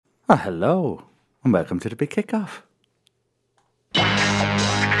Well, hello, and welcome to the big kickoff.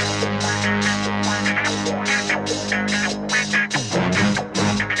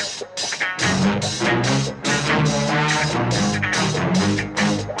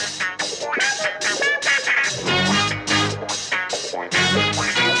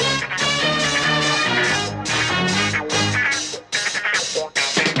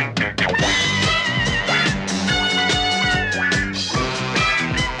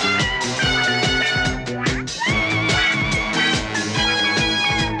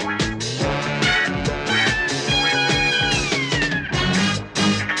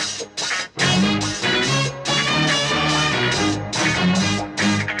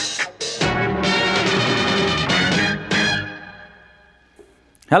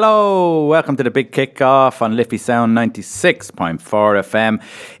 Hello, welcome to the big kickoff on Liffey Sound 96.4 FM.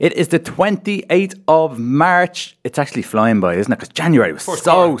 It is the 28th of March. It's actually flying by, isn't it? Because January was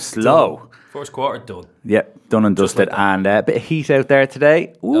so slow. Done. First quarter done. Yep, done and dusted. And a bit of heat out there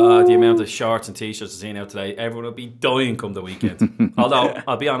today. The amount of shorts and t-shirts I've seen out today, everyone will be dying come the weekend. Although,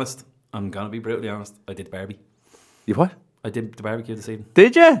 I'll be honest, I'm going to be brutally honest, I did Barbie. You what? I did the barbecue this evening.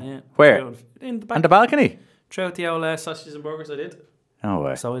 Did you? Yeah. Where? In the back. On the balcony? Throughout the old sausages and burgers I did. No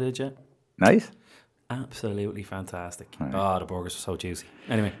way. So I did, yeah. Nice. Absolutely fantastic. Right. The burgers were so juicy.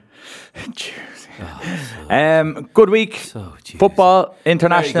 Anyway. Juicy. Oh, good week. So juicy. Football,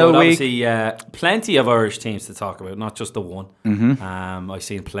 international week. Obviously, plenty of Irish teams to talk about, not just the one. Mm-hmm. I've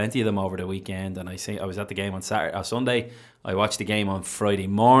seen plenty of them over the weekend, and I was at the game on Sunday. I watched the game on Friday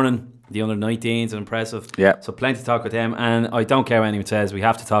morning. The under 19s are impressive. Yeah. So plenty to talk with them, and I don't care what anyone says. We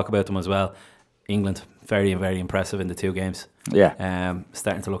have to talk about them as well. England, very, very impressive in the two games. Yeah.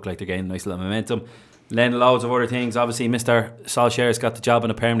 Starting to look like they're getting nice little momentum. Then loads of other things. Obviously, Mr. Solskjaer's got the job on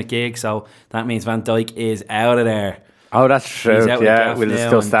a permanent gig, so that means Van Dijk is out of there. Oh, that's true. Yeah, we'll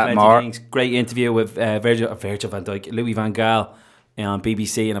discuss that more. Great interview with Virgil van Dijk, Louis van Gaal on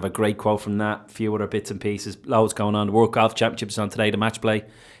BBC, and I have a great quote from that. A few other bits and pieces. Loads going on. The World Golf Championship is on today, the match play.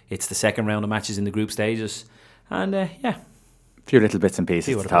 It's the second round of matches in the group stages. And yeah. A few little bits and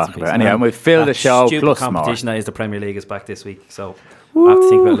pieces to talk about. Anyway, we'll fill the show plus competition more. That is the Premier League is back this week, so I have to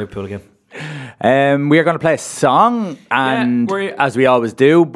think about Liverpool again. We are going to play a song, and as we always do.